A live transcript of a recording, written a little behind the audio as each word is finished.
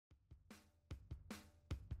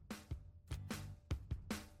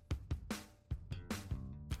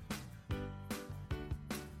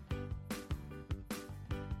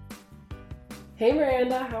Hey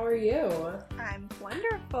Miranda, how are you? I'm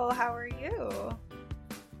wonderful. How are you?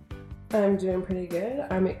 I'm doing pretty good.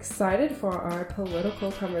 I'm excited for our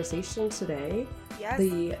political conversation today. Yes.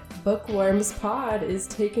 The Bookworms pod is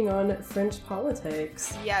taking on French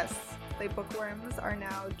politics. Yes. The bookworms are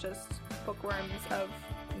now just bookworms of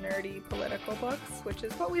nerdy political books, which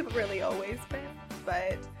is what we've really always been.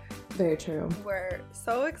 But Very true. we're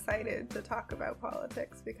so excited to talk about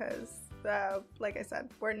politics because, like I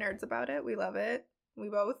said, we're nerds about it. We love it. We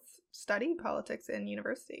both studied politics in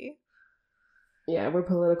university. Yeah, we're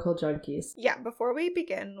political junkies. Yeah, before we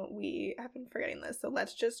begin, we have been forgetting this, so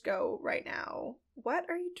let's just go right now. What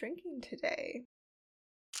are you drinking today?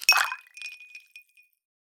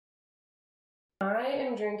 I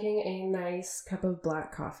am drinking a nice cup of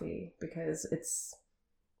black coffee because it's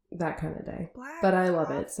that kind of day. Black But I coffee.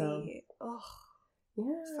 love it, so. Ugh,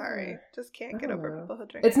 Yeah. sorry. Just can't get I over don't know. people who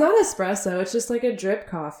drink It's not espresso, it's just like a drip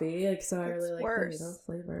coffee. Like, so I It's really like worse. the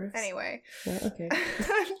flavors. Anyway. Yeah, okay.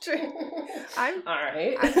 I'm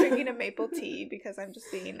Alright. I'm drinking a maple tea because I'm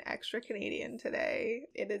just being extra Canadian today.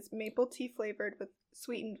 It is maple tea flavored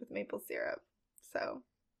sweetened with maple syrup. So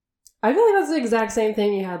I feel like that's the exact same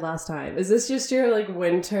thing you had last time. Is this just your like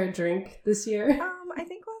winter drink this year? I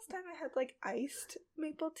think last time I had like iced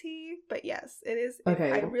maple tea, but yes, it is.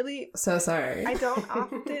 Okay. So sorry. I don't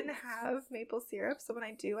often have maple syrup, so when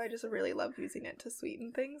I do, I just really love using it to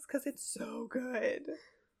sweeten things because it's so good.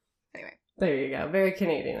 Anyway. There you go. Very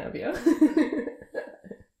Canadian of you.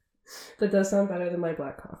 That does sound better than my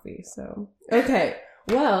black coffee, so. Okay.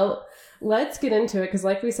 Well, let's get into it because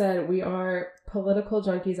like we said, we are political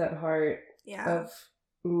junkies at heart of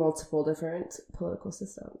multiple different political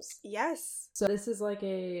systems. Yes. So this is like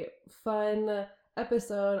a fun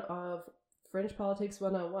episode of French Politics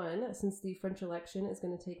 101 since the French election is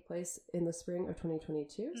going to take place in the spring of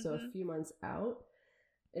 2022, so a few months out.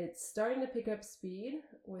 It's starting to pick up speed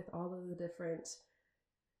with all of the different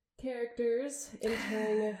characters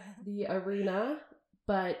entering the arena.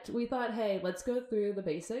 But we thought, hey, let's go through the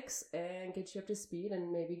basics and get you up to speed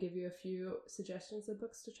and maybe give you a few suggestions of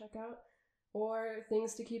books to check out or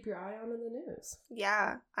things to keep your eye on in the news.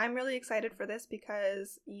 Yeah, I'm really excited for this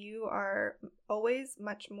because you are always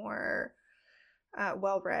much more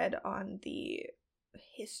well-read on the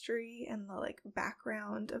history and the like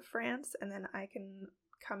background of France, and then I can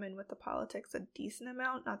come in with the politics a decent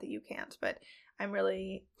amount. Not that you can't, but I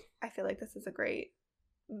feel like this is a great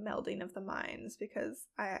melding of the minds because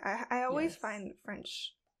I always find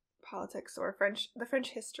French politics or the French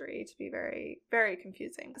history to be very, very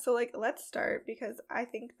confusing. So like let's start because I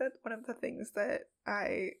think that one of the things that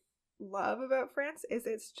I love about France is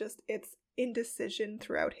its indecision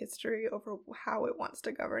throughout history over how it wants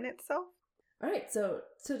to govern itself. All right, so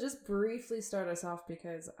just briefly start us off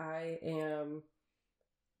because I am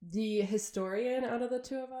the historian out of the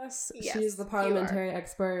two of us. Yes, she's the parliamentary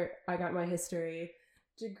expert. I got my history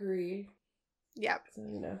degree. Yep. So,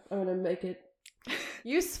 I'm going to make it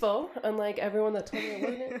useful, unlike everyone that told me it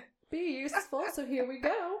wouldn't be useful, so here we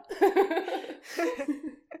go.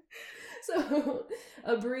 So,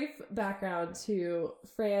 a brief background to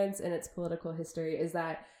France and its political history is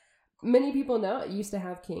that many people know it used to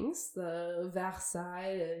have kings, the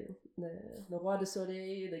Versailles, the Roi de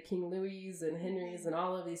Soleil, the King Louis and Henrys and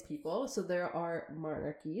all of these people, so there are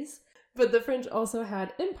monarchies. But the French also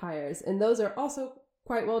had empires, and those are also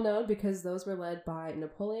quite well known because those were led by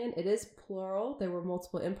Napoleon. It is plural. There were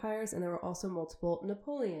multiple empires and there were also multiple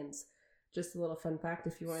Napoleons. Just a little fun fact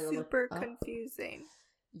if you want to look up. Super confusing.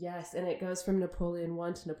 Yes, and it goes from Napoleon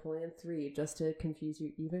I to Napoleon III just to confuse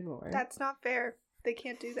you even more. That's not fair. They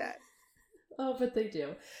can't do that. Oh, but they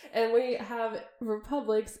do. And we have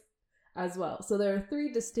republics as well. So there are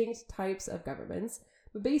three distinct types of governments.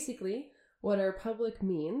 But basically, what a republic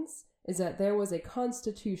means is that there was a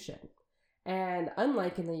constitution. And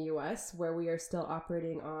unlike in the US, where we are still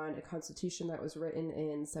operating on a constitution that was written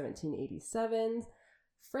in 1787,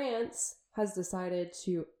 France has decided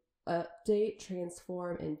to update,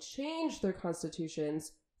 transform, and change their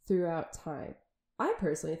constitutions throughout time. I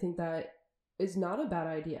personally think that is not a bad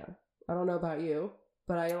idea. I don't know about you,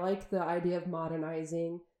 but I like the idea of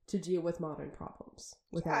modernizing to deal with modern problems.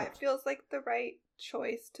 Yeah, it feels like the right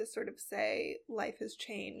choice to sort of say life has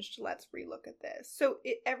changed, let's relook at this. So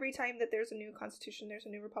every time that there's a new constitution, there's a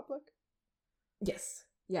new republic? Yes.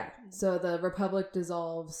 Yeah. So the republic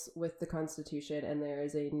dissolves with the constitution and there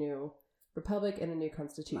is a new republic and a new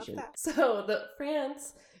constitution. Love that. So the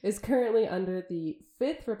France is currently under the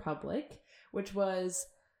Fifth Republic, which was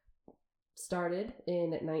started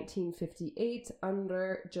in 1958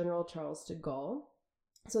 under General Charles de Gaulle.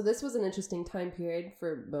 So this was an interesting time period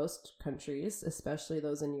for most countries, especially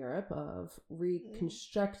those in Europe, of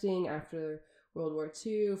reconstructing after World War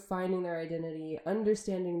II, finding their identity,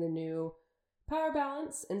 understanding the new power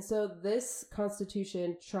balance. And so this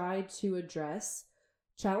constitution tried to address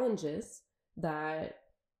challenges that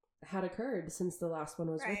had occurred since the last one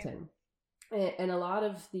was written. And a lot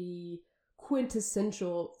of the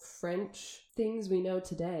quintessential French things we know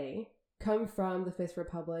today come from the Fifth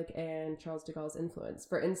Republic and Charles de Gaulle's influence.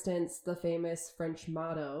 For instance, the famous French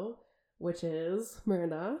motto, which is,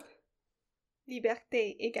 Myrna?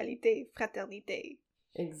 Liberté, égalité, fraternité.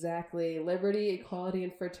 Exactly. Liberty, equality,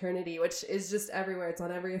 and fraternity, which is just everywhere. It's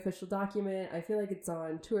on every official document. I feel like it's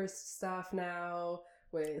on tourist stuff now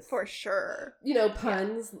with... For sure. You know,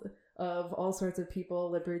 puns of all sorts of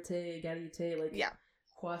people. Liberté, égalité, like... Yeah.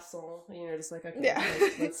 Croissant, you know, just like, okay, yeah.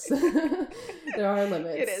 let's there are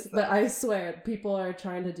limits. It is, but I swear, people are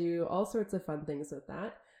trying to do all sorts of fun things with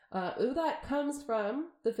that. That comes from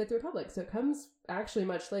the Fifth Republic, so it comes actually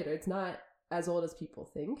much later. It's not as old as people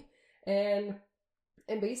think, and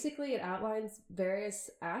basically it outlines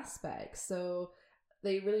various aspects. So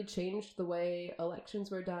they really changed the way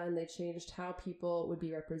elections were done. They changed how people would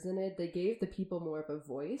be represented. They gave the people more of a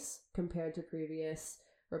voice compared to previous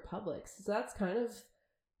republics. So that's kind of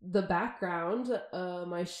the background,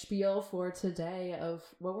 my spiel for today of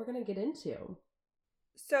what we're going to get into.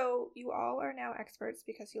 So you all are now experts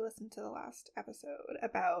because you listened to the last episode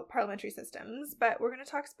about parliamentary systems, but we're going to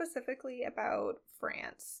talk specifically about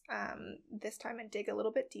France this time and dig a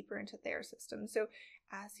little bit deeper into their system. So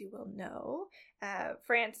as you will know,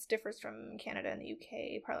 France differs from Canada and the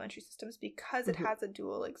UK parliamentary systems because it has a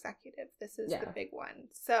dual executive. This is the big one.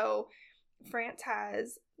 So France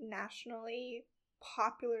has nationally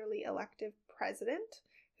popularly elected president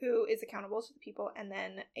who is accountable to the people, and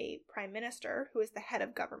then a prime minister who is the head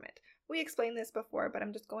of government. We explained this before, but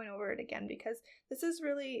I'm just going over it again because this is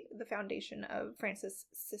really the foundation of France's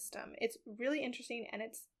system. It's really interesting and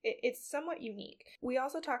it's somewhat unique. We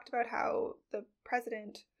also talked about how the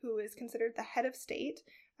president, who is considered the head of state,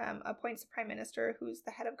 appoints a prime minister who's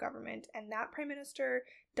the head of government, and that prime minister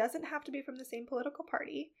doesn't have to be from the same political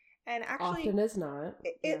party. And actually, often is not.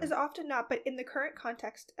 It is often not, but in the current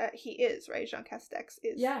context, he is, right? Jean Castex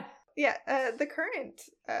is. Yeah. Yeah, the current,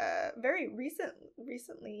 very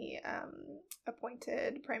recently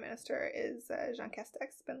appointed prime minister is Jean Castex.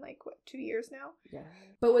 It's been 2 years now? Yeah.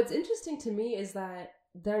 But what's interesting to me is that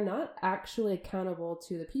they're not actually accountable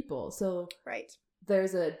to the people. So right.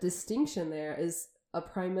 There's a distinction there. Is a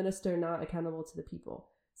prime minister not accountable to the people?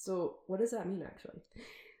 So what does that mean, actually?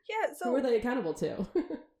 Yeah, so... Who are they accountable to?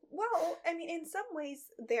 Well, I mean, in some ways,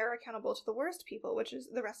 they're accountable to the worst people, which is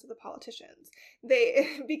the rest of the politicians.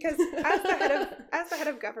 Because as the head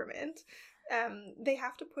of government, they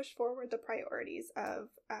have to push forward the priorities of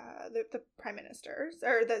the prime ministers,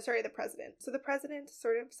 or the president. So the president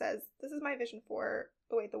sort of says, "This is my vision for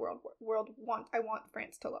the way the world I want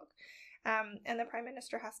France to look," and the prime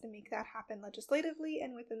minister has to make that happen legislatively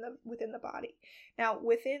and within the body. Now,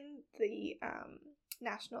 within the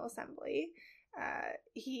National Assembly.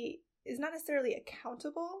 He is not necessarily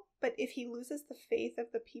accountable, but if he loses the faith of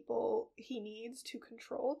the people he needs to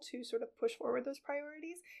control to sort of push forward those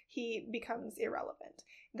priorities, he becomes irrelevant.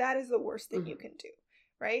 That is the worst thing you can do,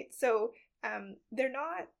 right? So they're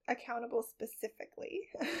not accountable specifically.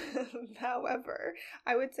 However,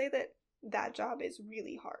 I would say that job is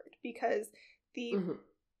really hard because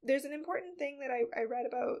there's an important thing that I read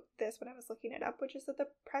about this when I was looking it up, which is that the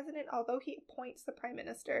president, although he appoints the prime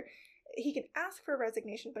minister, he can ask for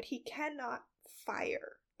resignation, but he cannot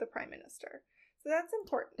fire the prime minister. So that's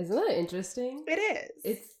important. Isn't that interesting? It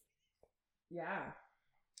is. Yeah.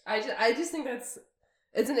 I just think it's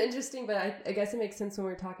an interesting, but I guess it makes sense when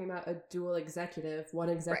we're talking about a dual executive. One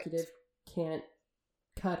executive can't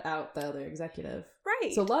cut out the other executive.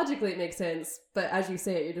 Right. So logically it makes sense, but as you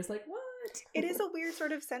say it, you're just like, what? It is a weird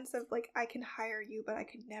sort of sense of I can hire you, but I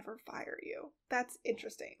could never fire you. That's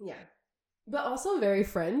interesting. Yeah. But also very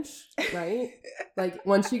French, right?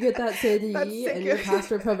 Once you get that CDI and you're past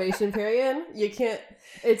your probation period, you can't,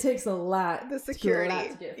 it takes a lot. The security.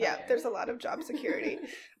 To get fired. There's a lot of job security.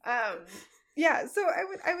 Yeah, so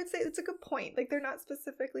I would say it's a good point. They're not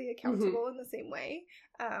specifically accountable in the same way.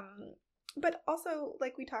 But also,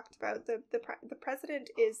 like we talked about, the president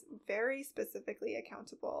is very specifically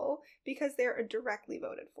accountable because they're directly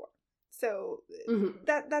voted for. So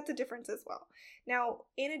that's a difference as well. Now,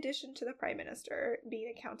 in addition to the prime minister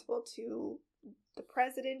being accountable to the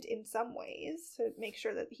president in some ways to make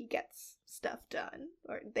sure that he gets stuff done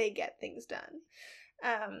or they get things done,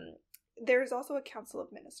 there's also a council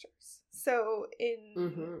of ministers. So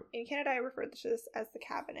in Canada, I refer to this as the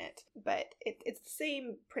cabinet, but it's the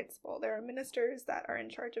same principle. There are ministers that are in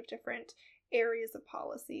charge of different areas of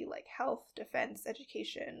policy like health, defense,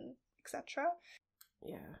 education, etc.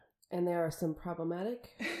 Yeah. And there are some problematic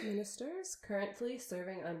ministers currently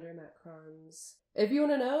serving under Macron's. If you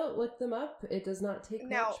want to know, look them up. It does not take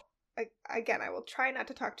much. Again, I will try not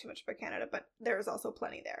to talk too much about Canada, but there is also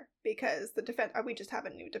plenty there because we just have a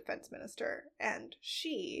new defense minister, and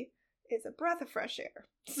she is a breath of fresh air.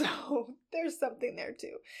 So there's something there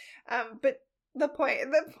too. But the point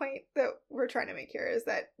that we're trying to make here is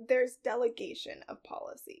that there's delegation of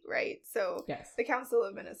policy, right? So yes. The Council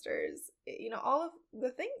of Ministers, all of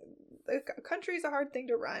the country is a hard thing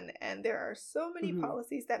to run, and there are so many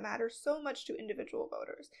policies that matter so much to individual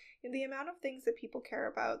voters. And the amount of things that people care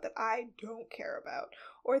about that I don't care about,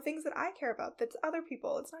 or things that I care about that's other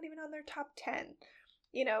people, it's not even on their top 10.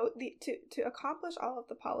 To accomplish all of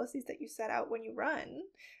the policies that you set out when you run,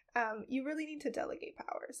 you really need to delegate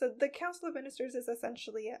power. So the Council of Ministers is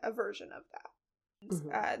essentially a version of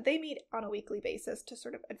that. They meet on a weekly basis to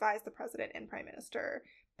sort of advise the president and prime minister,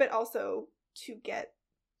 but also to get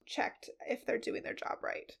checked if they're doing their job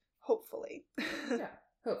right, hopefully. Yeah,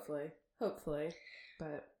 hopefully,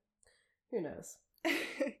 but who knows.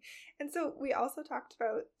 And so we also talked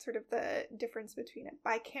about sort of the difference between a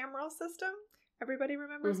bicameral system. Everybody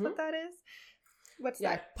remembers what that is? What's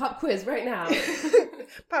that? Pop quiz right now.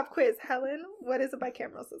 Pop quiz. Helen, what is a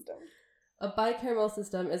bicameral system? A bicameral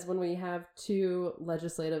system is when we have two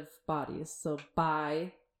legislative bodies. So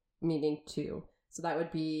bi meaning two. So that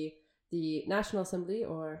would be the National Assembly,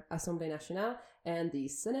 or Assemblée Nationale, and the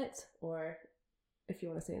Senate, or if you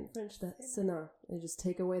want to say in French, the Sénat. They just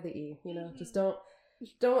take away the E, just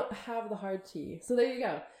don't have the hard T. So there you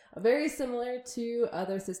go. Very similar to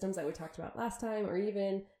other systems that we talked about last time, or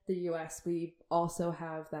even the US, we also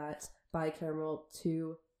have that bicameral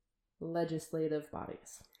two legislative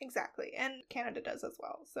bodies. Exactly. And Canada does as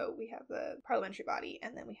well. So we have the parliamentary body,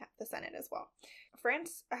 and then we have the Senate as well.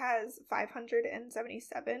 France has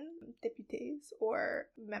 577 députés, or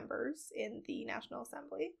members, in the National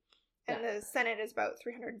Assembly. And the Senate is about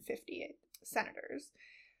 350 senators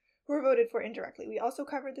who are voted for indirectly. We also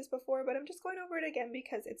covered this before, but I'm just going over it again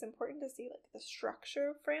because it's important to see the structure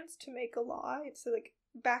of France to make a law. It's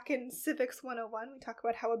back in Civics 101, we talk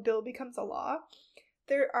about how a bill becomes a law.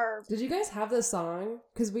 There are... Did you guys have this song?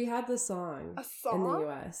 Because we had this song. A song? In the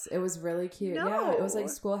US. It was really cute. No. Yeah, it was like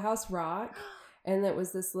Schoolhouse Rock. And it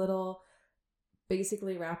was this little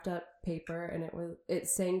basically wrapped up paper, and it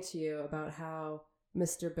sang to you about how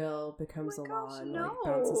Mr. Bill becomes a law and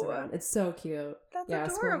bounces around. It's so cute.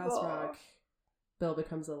 That's adorable. Schoolhouse Rock. Bill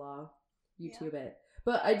becomes a law. YouTube it.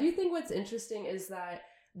 But I do think what's interesting is that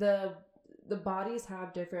the bodies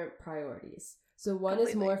have different priorities. So one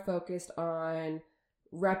is more focused on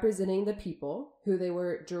representing the people who they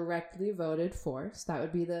were directly voted for. So that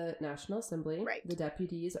would be the National Assembly. Right. The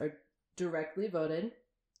deputies are directly voted,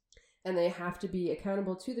 and they have to be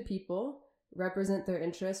accountable to the people, represent their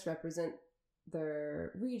interests, represent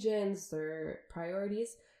their regions, their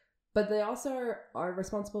priorities, but they also are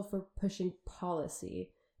responsible for pushing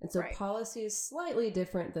policy. And so policy is slightly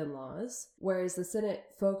different than laws, whereas the Senate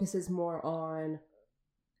focuses more on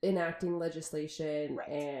enacting legislation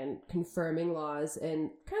and confirming laws,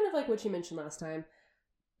 and kind of like what you mentioned last time,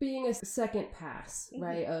 being a second pass,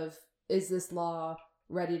 right? Of, is this law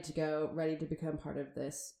ready to go, ready to become part of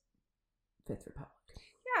this Fifth Republic?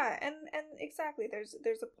 Yeah, and exactly.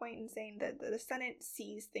 There's a point in saying that the Senate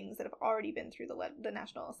sees things that have already been through the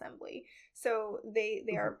National Assembly. So they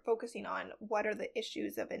are focusing on what are the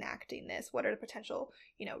issues of enacting this, what are the potential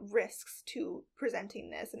risks to presenting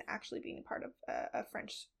this and actually being part of a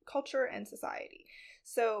French culture and society.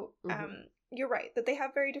 So you're right that they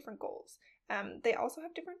have very different goals. They also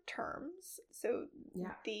have different terms. So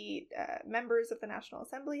the members of the National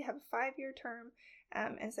Assembly have a 5-year term,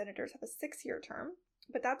 and senators have a 6-year term.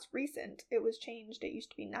 But that's recent. It was changed. It used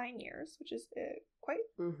to be 9 years, which is quite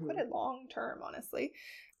a long term, honestly.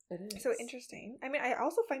 It is. So interesting. I mean, I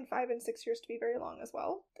also find 5 and 6 years to be very long as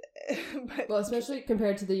well. Well, especially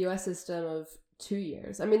compared to the U.S. system of 2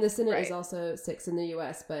 years. I mean, the Senate is also 6 in the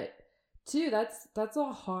U.S., but 2, that's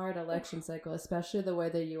a hard election cycle, especially the way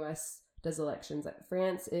the U.S. does elections.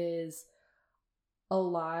 France is a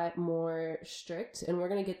lot more strict, and we're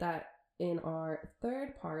going to get that in our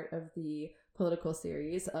third part of the political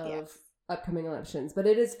series of upcoming elections. But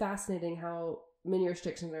it is fascinating how many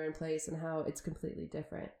restrictions are in place and how it's completely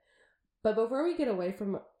different. But before we get away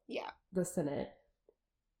from the Senate,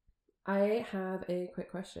 I have a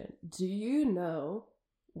quick question. Do you know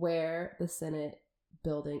where the Senate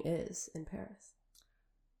building is in Paris?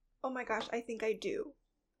 Oh my gosh, I think I do.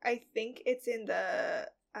 I think it's in the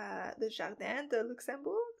Jardin de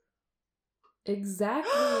Luxembourg.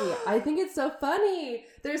 Exactly. I think it's so funny.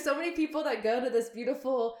 There's so many people that go to this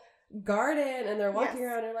beautiful garden and they're walking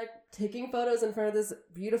around and like taking photos in front of this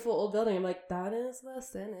beautiful old building. I'm like, that is the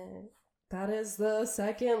Senate. That is the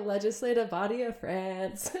second legislative body of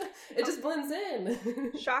France. It just blends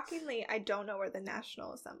in. Shockingly, I don't know where the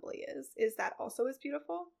National Assembly is. Is that also as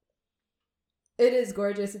beautiful? It is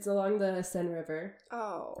gorgeous. It's along the Seine River.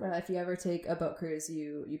 Oh. If you ever take a boat cruise,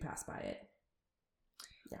 you pass by it.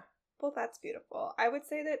 Yeah. Well, that's beautiful. I would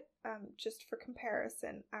say that just for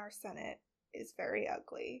comparison, our Senate is very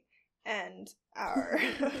ugly and our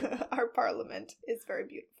our parliament is very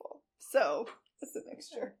beautiful. So it's a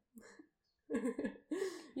mixture.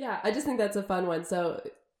 Yeah, I just think that's a fun one. So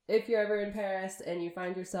if you're ever in Paris and you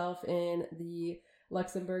find yourself in the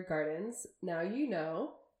Luxembourg Gardens, now you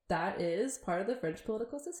know that is part of the French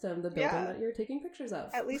political system, the building that you're taking pictures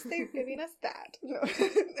of. At least they're giving us that. No.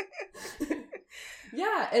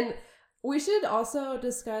 Yeah, and we should also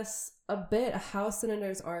discuss a bit how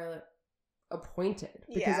senators are appointed,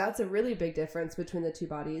 because that's a really big difference between the two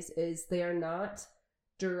bodies, is they are not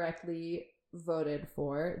directly voted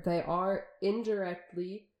for. They are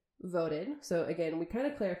indirectly voted. So again, we kind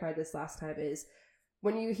of clarified this last time, is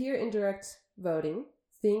when you hear indirect voting,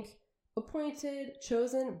 think appointed,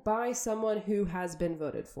 chosen by someone who has been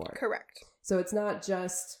voted for. Correct. So it's not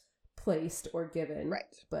just placed or given,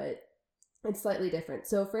 right? But it's slightly different.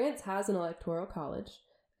 So France has an electoral college,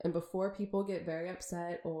 and before people get very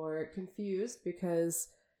upset or confused, because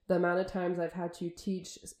the amount of times I've had to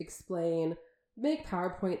teach, explain, make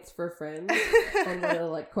PowerPoints for friends on what an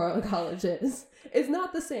electoral college is, it's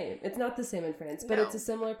not the same. It's not the same in France, but it's a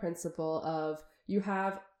similar principle of you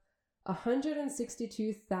have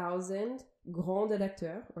 162,000 grands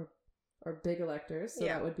électeurs, or big electors. So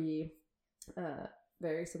that would be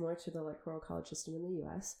very similar to the electoral college system in the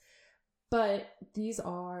US. But these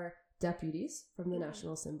are deputies from the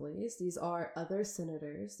national assemblies. These are other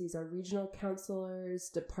senators. These are regional councillors,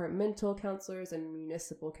 departmental councillors, and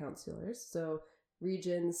municipal councillors. So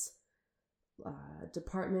regions,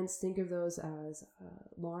 departments, think of those as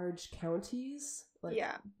large counties, like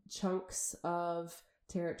chunks of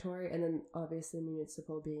territory, and then obviously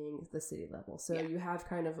municipal being the city level. So you have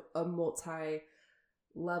kind of a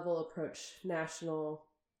multi-level approach: national,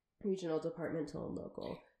 regional, departmental, and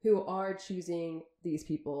local, who are choosing these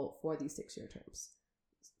people for these 6-year terms,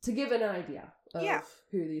 to give an idea of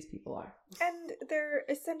who these people are. And they're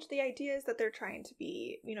essentially, the idea is that they're trying to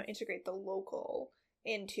be, integrate the local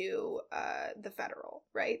into the federal,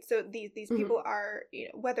 right? So these people are,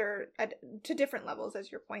 whether to different levels,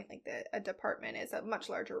 as your point, like a department is a much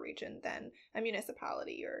larger region than a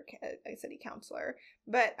municipality or a city councilor,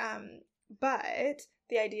 but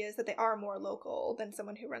the idea is that they are more local than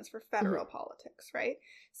someone who runs for federal politics, right?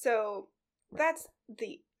 So that's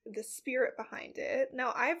the spirit behind it.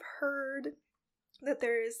 Now, I've heard that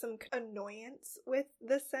there is some annoyance with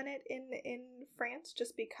the Senate in France,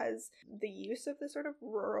 just because the use of the sort of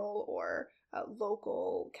rural or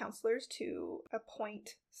local councillors to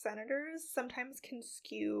appoint senators sometimes can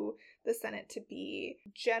skew the Senate to be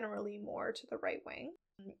generally more to the right wing,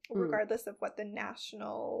 regardless of what the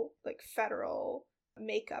national, like federal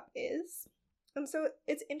makeup is. And so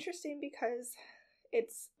it's interesting because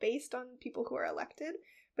it's based on people who are elected,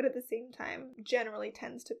 but at the same time generally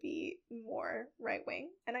tends to be more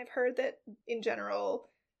right-wing. And I've heard that in general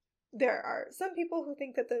there are some people who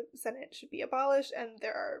think that the Senate should be abolished, and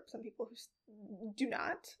there are some people who do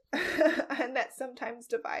not, and that sometimes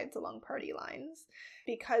divides along party lines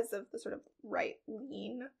because of the sort of right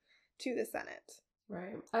lean to the Senate.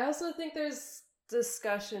 Right. I also think there's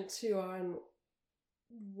discussion too on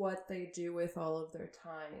what they do with all of their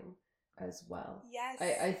time as well. Yes.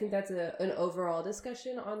 I think that's an overall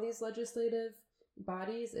discussion on these legislative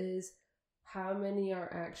bodies, is how many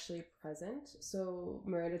are actually present. So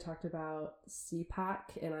Miranda talked about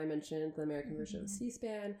CPAC, and I mentioned the American version of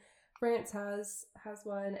C-SPAN. France has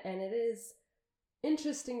one, and it is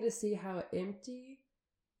interesting to see how empty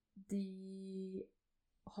the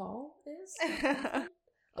hall is.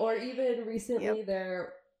 Or even recently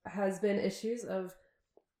there has been issues of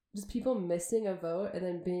just people missing a vote and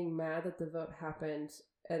then being mad that the vote happened,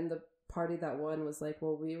 and the party that won was like,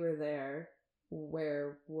 well, we were there,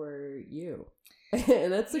 where were you?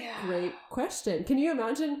 And that's a great question. Can you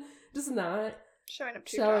imagine just not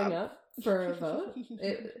showing up for a vote?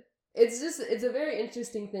 It's a very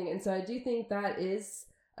interesting thing. And so I do think that is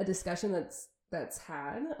a discussion that's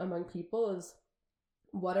had among people, is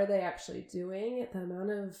what are they actually doing? The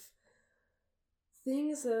amount of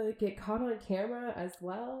things get caught on camera as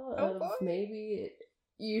well. Oh, Of boy. maybe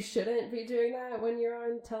you shouldn't be doing that when you're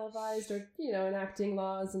on televised or, enacting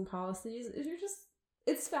laws and policies.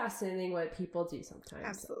 It's fascinating what people do sometimes.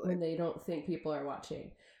 Absolutely. When they don't think people are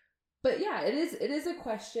watching. But yeah, it is a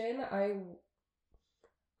question. I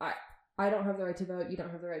don't have the right to vote. You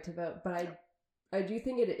don't have the right to vote. But I do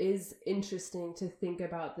think it is interesting to think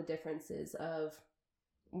about the differences of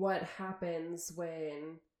what happens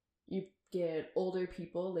when you get older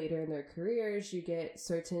people later in their careers. You get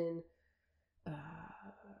certain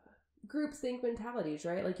groupthink mentalities,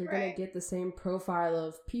 right? Like you're going to get the same profile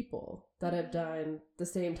of people that have done the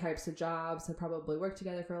same types of jobs, have probably worked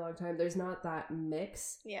together for a long time. There's not that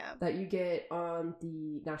mix that you get on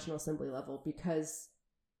the National Assembly level because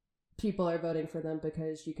people are voting for them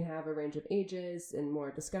because you can have a range of ages and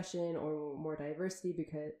more discussion or more diversity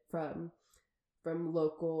because from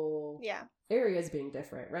local areas being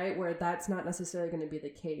different, right? Where that's not necessarily going to be the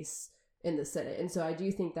case in the Senate. And so I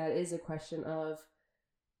do think that is a question of,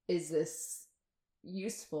 is this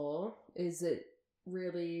useful? Is it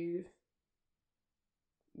really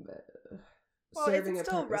serving is it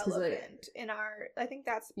still relevant in our, I think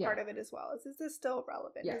that's part of it as well. Is this still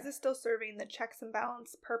relevant? Is this still serving the checks and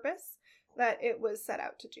balance purpose that it was set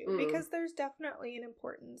out to do? Because there's definitely an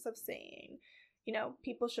importance of saying,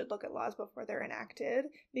 people should look at laws before they're enacted,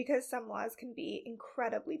 because some laws can be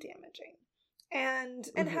incredibly damaging and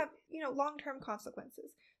have, long-term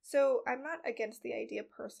consequences. So I'm not against the idea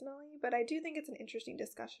personally, but I do think it's an interesting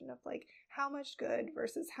discussion of like how much good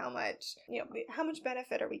versus how much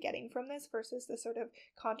benefit are we getting from this versus the sort of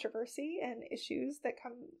controversy and issues that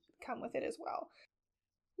come with it as well.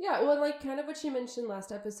 Yeah, well, like kind of what you mentioned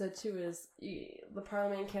last episode too is the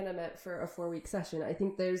Parliament in Canada met for a 4-week session. I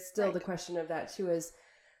think there's still the question of that too, is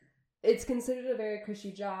it's considered a very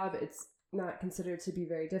cushy job. It's not considered to be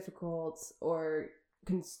very difficult or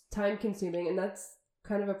time consuming, and that's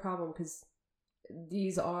kind of a problem because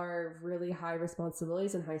these are really high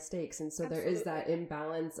responsibilities and high stakes, and so there is that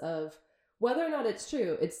imbalance of whether or not it's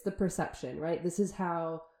true. It's the perception, right? This is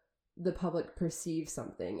how the public perceives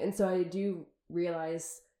something, and so I do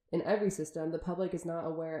realize in every system the public is not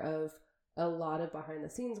aware of a lot of behind the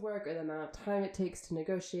scenes work or the amount of time it takes to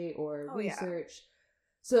negotiate or research.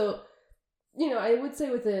 So I would say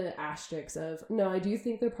with the asterisks of no, I do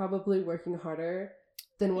think they're probably working harder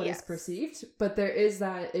than what is perceived, but there is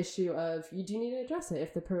that issue of you do need to address it.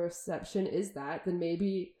 If the perception is that, then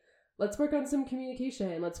maybe let's work on some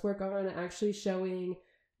communication. Let's work on actually showing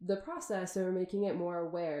the process or making it more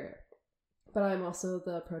aware. But I'm also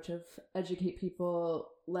the approach of educate people,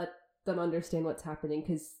 let them understand what's happening,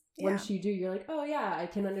 because once you do, you're like, oh yeah, I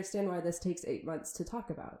can understand why this takes 8 months to talk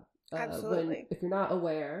about. Absolutely. If you're not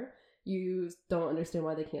aware, you don't understand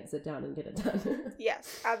why they can't sit down and get it done.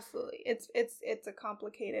 Yes, absolutely. It's a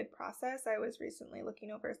complicated process. I was recently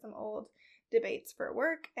looking over some old debates for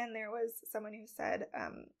work, and there was someone who said,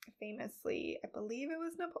 famously, I believe it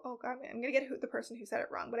was I'm gonna get the person who said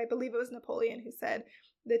it wrong, but I believe it was Napoleon who said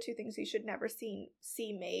the two things you should never see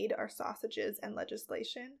made are sausages and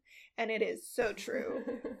legislation, and it is so true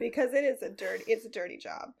because it's a dirty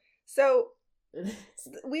job. So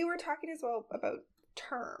we were talking as well about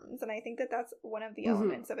terms, and I think that's one of the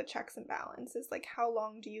elements of a checks and balance is like how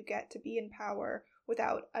long do you get to be in power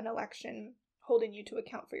without an election holding you to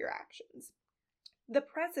account for your actions. The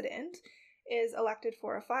president is elected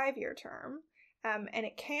for a 5-year term, and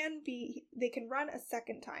they can run a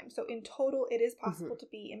second time, so in total it is possible to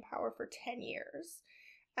be in power for 10 years.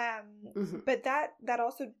 But that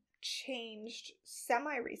also changed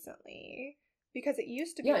semi-recently because it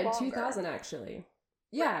used to be longer. In 2000 actually.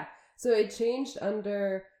 Yeah. So it changed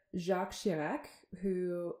under Jacques Chirac,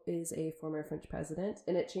 who is a former French president,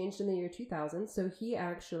 and it changed in the year 2000. So he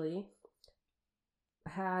actually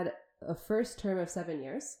had a first term of 7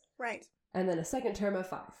 years. Right. And then a second term of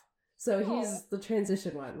 5. So he's the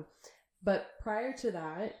transition one. But prior to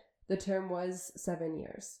that, the term was 7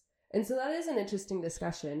 years. And so that is an interesting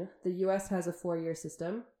discussion. The US has a 4-year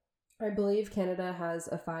system. I believe Canada has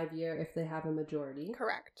a 5-year if they have a majority.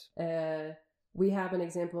 Correct. We have an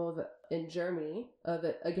example of in Germany of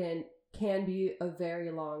it, again, can be a very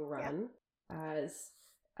long run as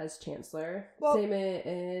chancellor. Well, same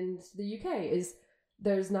in the UK is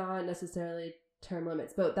there's not necessarily term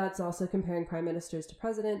limits, but that's also comparing prime ministers to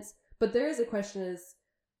presidents. But there is a question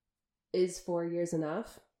is 4 years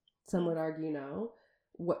enough? Some would argue no.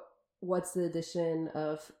 What's the addition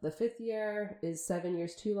of the 5th year? Is 7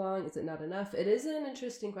 years too long? Is it not enough? It is an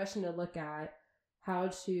interesting question to look at, how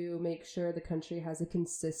to make sure the country has a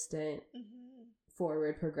consistent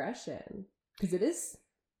forward progression. Because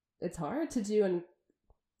it's hard to do in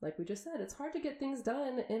like we just said, it's hard to get things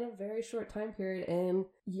done in a very short time period, and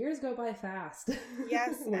years go by fast.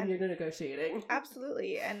 Yes, when you're negotiating.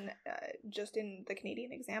 Absolutely. And just in the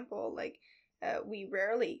Canadian example, like we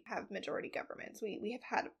rarely have majority governments. They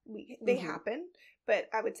Mm-hmm. happen, but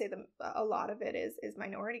I would say a lot of it is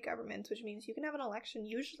minority governments, which means you can have an election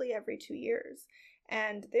usually every 2 years.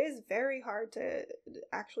 And it is very hard to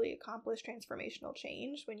actually accomplish transformational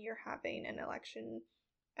change when you're having an election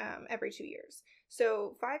every 2 years.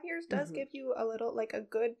 So 5 years does Mm-hmm. give you a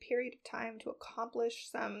good period of time to accomplish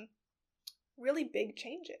some really big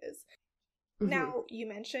changes. Mm-hmm. Now, you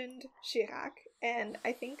mentioned Chirac, and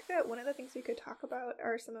I think that one of the things we could talk about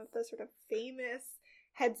are some of the sort of famous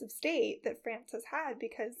heads of state that France has had,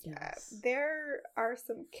 because Yes. there are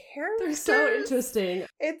some characters. They're so interesting.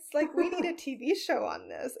 It's like we need a TV show on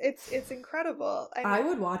this. It's incredible. I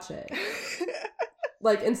would watch it.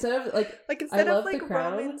 Like instead of I love The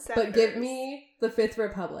Crown, Roman but senators. give me the Fifth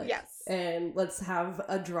Republic. Yes. And let's have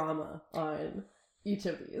a drama on each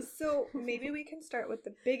of these. So maybe we can start with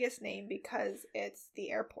the biggest name, because it's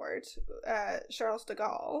the airport. Charles de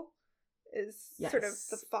Gaulle is sort of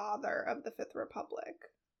the father of the Fifth Republic.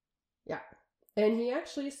 Yeah. And he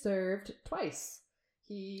actually served twice.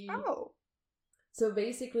 So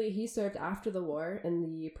basically he served after the war in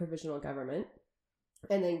the provisional government,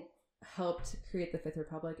 and then helped create the Fifth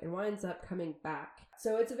Republic, and winds up coming back.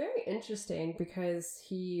 So it's very interesting because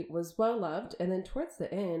he was well loved, and then towards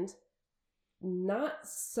the end, not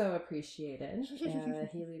so appreciated.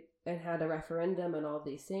 He had a referendum and all of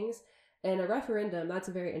these things. And a referendum, that's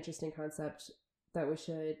a very interesting concept that we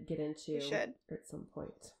should get into at some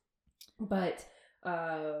point. But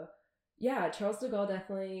Charles de Gaulle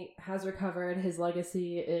definitely has recovered. His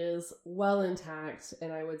legacy is well intact,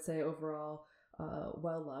 and I would say overall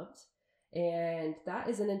well loved. And that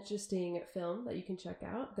is an interesting film that you can check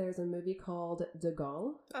out. There's a movie called De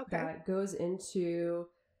Gaulle that goes into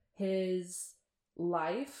his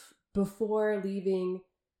life before leaving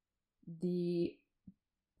the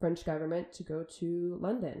French government to go to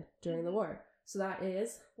London during the war. So that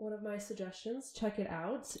is one of my suggestions. Check it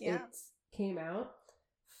out. Yeah. It came out.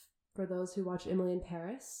 For those who watch Emily in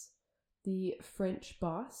Paris, the French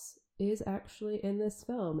boss is actually in this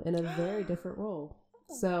film in a very different role.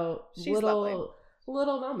 So little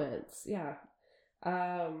moments, yeah.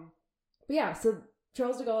 But yeah, so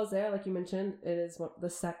Charles de Gaulle is there, like you mentioned. It is the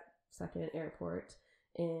second airport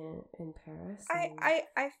in Paris.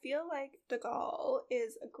 I feel like de Gaulle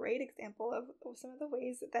is a great example of some of the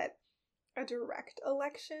ways that a direct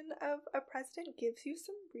election of a president gives you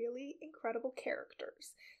some really incredible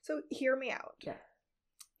characters. So hear me out. Yeah.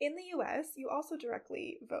 In the US, you also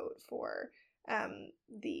directly vote for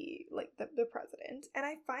the president, and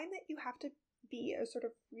I find that you have to be a sort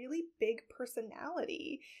of really big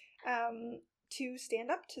personality to stand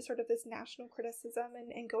up to sort of this national criticism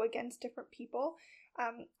and go against different people.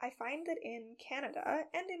 I find that in Canada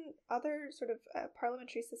and in other sort of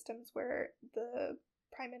parliamentary systems where the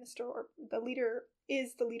prime minister or the leader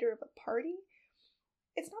is the leader of a party,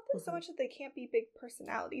 it's not that so much that they can't be big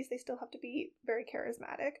personalities. They still have to be very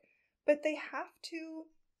charismatic, but they have to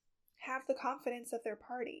have the confidence of their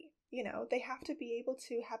party. You know, they have to be able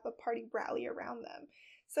to have a party rally around them.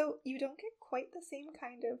 So you don't get quite the same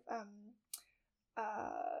kind of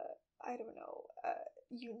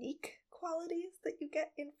unique qualities that you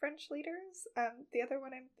get in French leaders. The other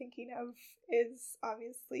one I'm thinking of is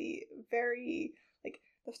obviously very, like,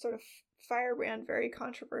 the sort of firebrand, very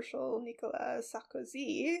controversial Nicolas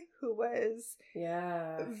Sarkozy, who was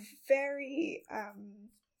very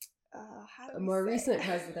recent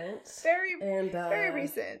president. Very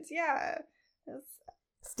recent, yeah.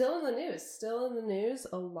 Still in the news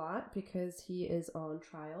a lot because he is on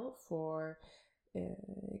trial for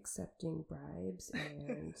accepting bribes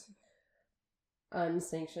and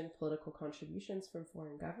unsanctioned political contributions from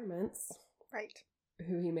foreign governments. Right.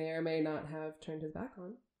 Who he may or may not have turned his back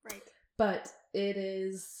on. Right. But it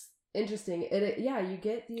is interesting. You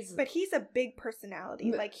get these... But he's a big personality.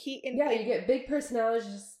 You get big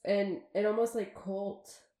personalities and almost like cult,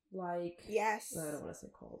 like... Yes. I don't want to say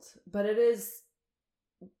cult. But it is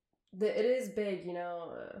big, you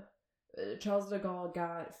know. Charles de Gaulle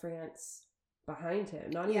got France behind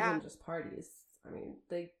him. Not even just parties. I mean,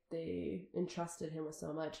 they entrusted him with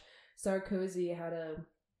so much. Sarkozy had a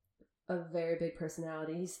very big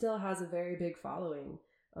personality. He still has a very big following,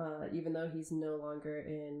 even though he's no longer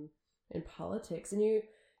in politics. And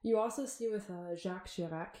you also see with Jacques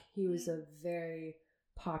Chirac, he was a very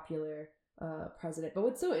popular president. But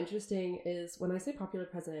what's so interesting is when I say popular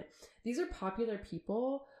president, these are popular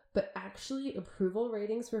people, but actually approval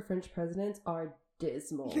ratings for French presidents are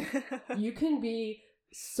dismal. You can be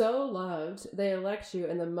so loved. They elect you,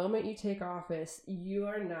 and the moment you take office, you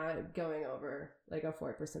are not going over like a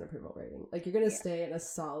 4% approval rating. Like you're going to stay at a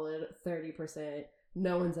solid 30%.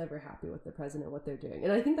 No one's ever happy with the president, what they're doing.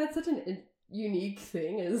 And I think that's such a unique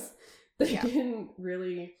thing is they can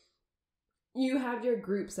really, you have your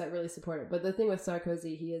groups that really support it. But the thing with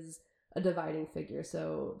Sarkozy, he is a dividing figure.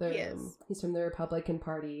 So he's from the Republican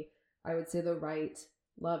Party. I would say the right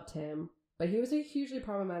loved him, but he was a hugely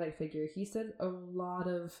problematic figure. He said a lot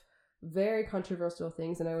of very controversial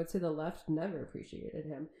things, and I would say the left never appreciated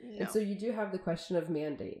him. No. And so you do have the question of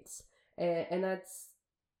mandates, and that's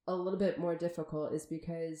a little bit more difficult is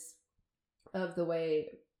because of the way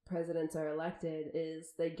presidents are elected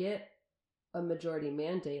is they get a majority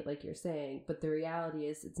mandate, like you're saying, but the reality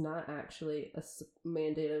is it's not actually a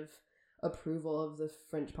mandate of approval of the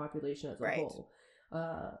French population as a whole.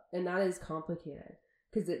 And that is complicated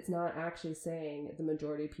because it's not actually saying the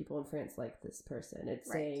majority of people in France like this person.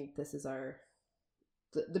 It's saying this is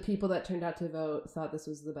the people that turned out to vote thought this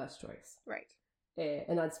was the best choice. Right.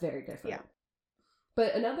 And that's very different. Yeah.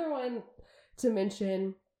 But another one to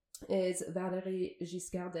mention is Valéry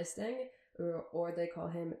Giscard d'Estaing, or they call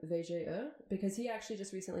him VGE, because he actually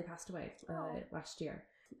just recently passed away last year.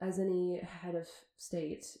 As any head of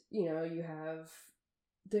state, you have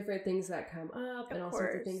different things that come up and all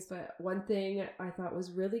sorts of things. But one thing I thought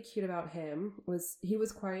was really cute about him was he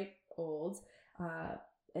was quite old,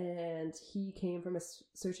 and he came from a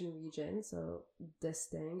certain region. So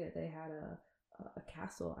d'Estaing, they had a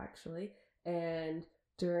castle actually, and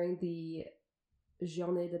during the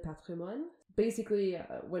Journée de Patrimoine, basically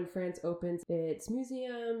when France opens its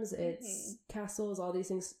museums, its castles, all these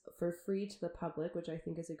things for free to the public, which I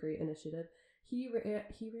think is a great initiative, he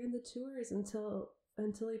ran the tours until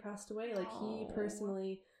he passed away. Like he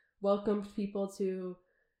personally welcomed people to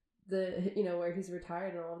the where he's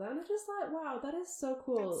retired and all of that. And I just thought, wow, that is so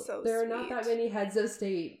cool. That's so there sweet. Are not that many heads of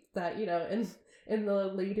state that in the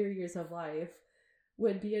later years of life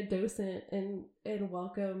would be a docent and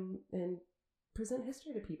welcome and present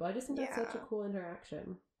history to people. I just think that's such a cool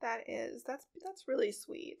interaction. That's really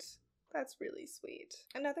sweet. That's really sweet.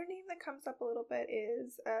 Another name that comes up a little bit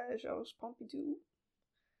is Georges Pompidou.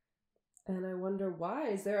 And I wonder why.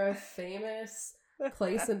 Is there a famous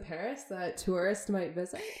place in Paris that tourists might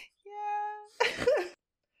visit? Yeah.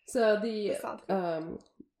 So the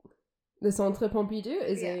Centre Pompidou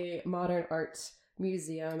is a modern art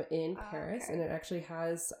museum in Paris, and it actually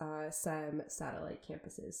has some satellite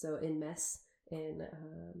campuses. So in Metz, in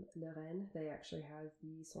Lorraine, they actually have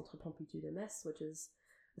the Centre Pompidou de Metz, which is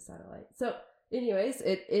a satellite. So anyways,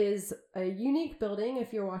 it is a unique building.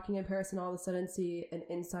 If you're walking in Paris and all of a sudden see an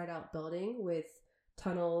inside-out building with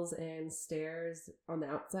tunnels and stairs on the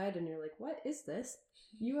outside, and you're like, what is this?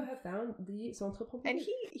 You have found the Centre Pompidou. And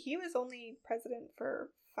he was only president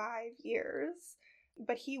for 5 years,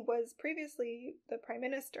 but he was previously the prime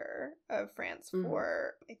minister of France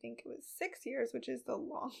for, I think it was 6 years, which is the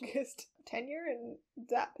longest tenure in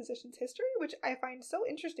that position's history, which I find so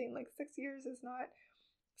interesting. Like 6 years is not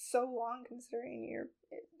so long considering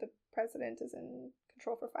the president is in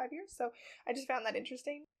control for 5 years. So I just found that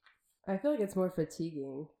interesting. I feel like it's more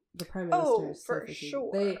fatiguing. The prime minister is so fatiguing.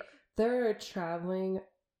 Sure. They're traveling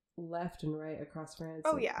left and right across France.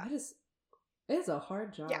 Oh yeah. It's a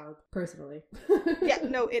hard job, personally. Yeah,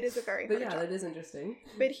 no, it is a very hard job. But that is interesting.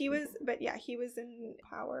 But he was in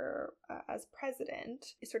power as president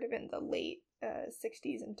sort of in the late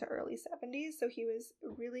 60s into early 70s. So he was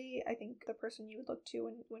really, I think, the person you would look to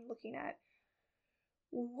when looking at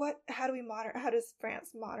how does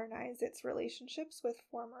France modernize its relationships with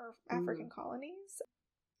former African colonies?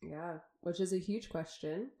 Yeah, which is a huge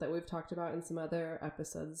question that we've talked about in some other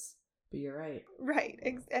episodes, but you're right. Right.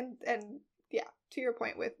 And yeah, to your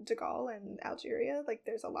point with de Gaulle and Algeria, like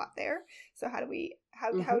there's a lot there. So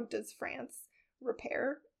how does France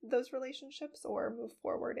repair those relationships or move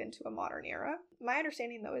forward into a modern era? My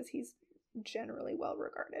understanding though is he's generally well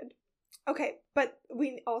regarded. Okay, but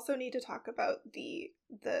we also need to talk about the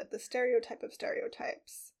stereotype of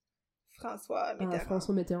stereotypes. François Mitterrand.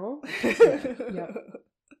 François Mitterrand? Yeah.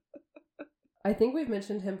 I think we've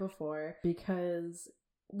mentioned him before because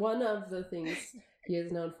one of the things he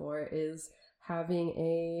is known for is having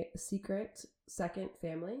a secret second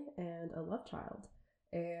family and a love child.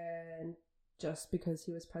 And just because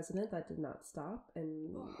he was president, that did not stop.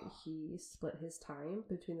 And he split his time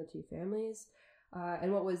between the two families.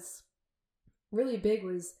 And what was really big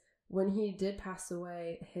was when he did pass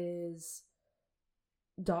away, his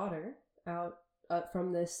daughter out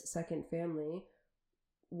from this second family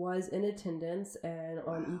was in attendance and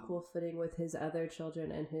on equal footing with his other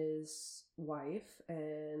children and his wife,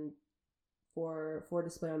 and for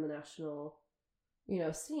display on the national,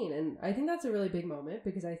 scene. And I think that's a really big moment,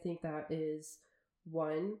 because I think that is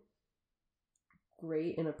one,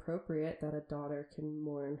 great and appropriate that a daughter can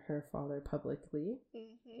mourn her father publicly,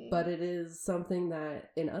 but it is something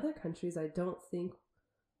that in other countries I don't think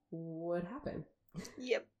would happen.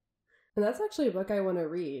 Yep. And that's actually a book I want to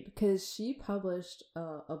read, because she published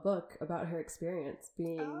a book about her experience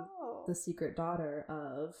being the secret daughter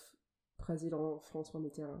of President François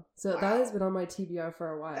Mitterrand. So that has been on my TBR for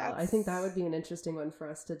a while. I think that would be an interesting one for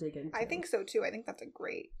us to dig into. I think so too. I think that's a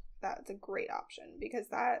great option, because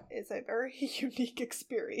that is a very unique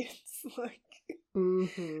experience.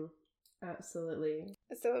 Absolutely.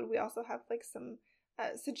 So we also have some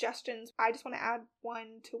suggestions. I just want to add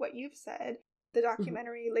one to what you've said. The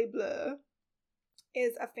documentary Les Bleus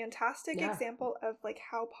is a fantastic example of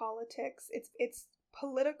how politics, it's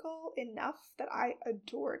political enough that I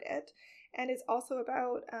adored it, and it's also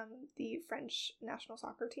about the French national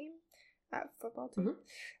soccer team, football team.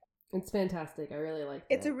 It's fantastic. I really like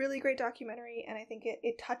it. It's a really great documentary, and I think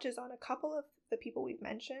it touches on a couple of the people we've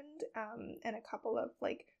mentioned, and a couple of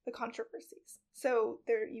the controversies. So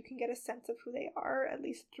there you can get a sense of who they are, at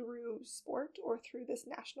least through sport or through this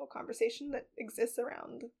national conversation that exists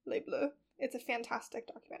around Les Bleus. It's a fantastic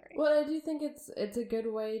documentary. Well, I do think it's a good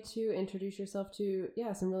way to introduce yourself to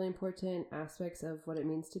some really important aspects of what it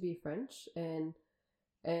means to be French, and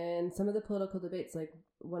some of the political debates.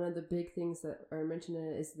 One of the big things that are mentioned in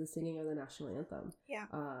it is the singing of the national anthem. Yeah.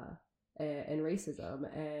 And racism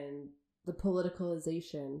and the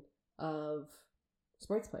politicalization of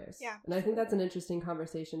sports players. Yeah. And I think that's an interesting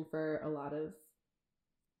conversation for a lot of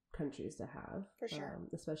countries to have. For sure.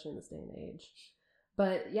 Especially in this day and age.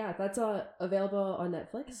 But yeah, that's available on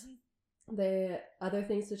Netflix. The other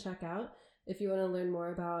things to check out, if you want to learn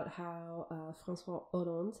more about how François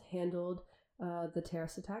Hollande handled the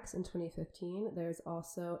terrorist attacks in 2015, there's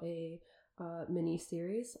also a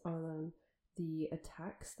mini-series on the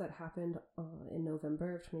attacks that happened in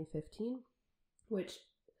November of 2015, which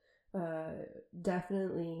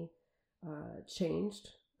definitely changed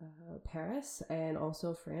Paris and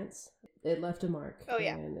also France. It left a mark. Oh,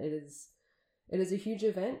 yeah. And it is a huge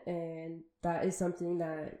event, and that is something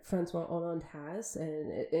that François Hollande has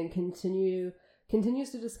and continues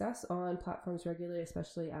to discuss on platforms regularly,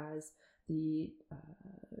 especially as the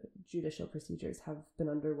judicial procedures have been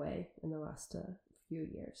underway in the last few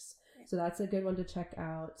years. So that's a good one to check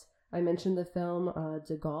out. I mentioned the film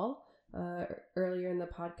De Gaulle earlier in the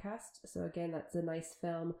podcast. So again, that's a nice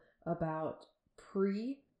film about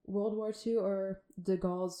pre-World War II, or De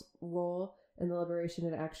Gaulle's role in the liberation.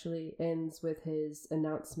 It actually ends with his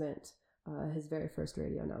announcement, his very first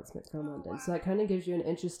radio announcement from London. Wow. So that kind of gives you an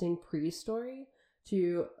interesting pre-story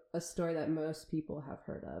to a story that most people have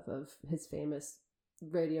heard of his famous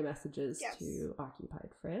radio messages to occupied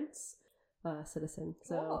France citizen.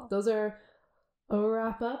 So those are a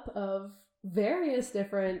wrap-up of various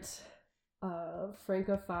different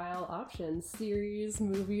Francophile options, series,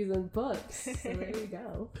 movies, and books. So there you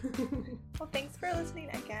go. Well, thanks for listening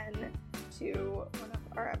again to one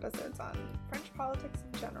of our episodes on French politics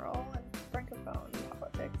in general and Francophone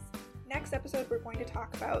politics. Next episode, we're going to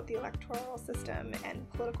talk about the electoral system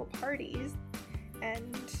and political parties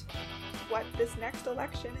and what this next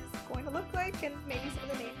election is going to look like, and maybe some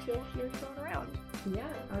of the names you'll hear thrown around. Yeah,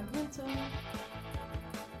 à bientôt.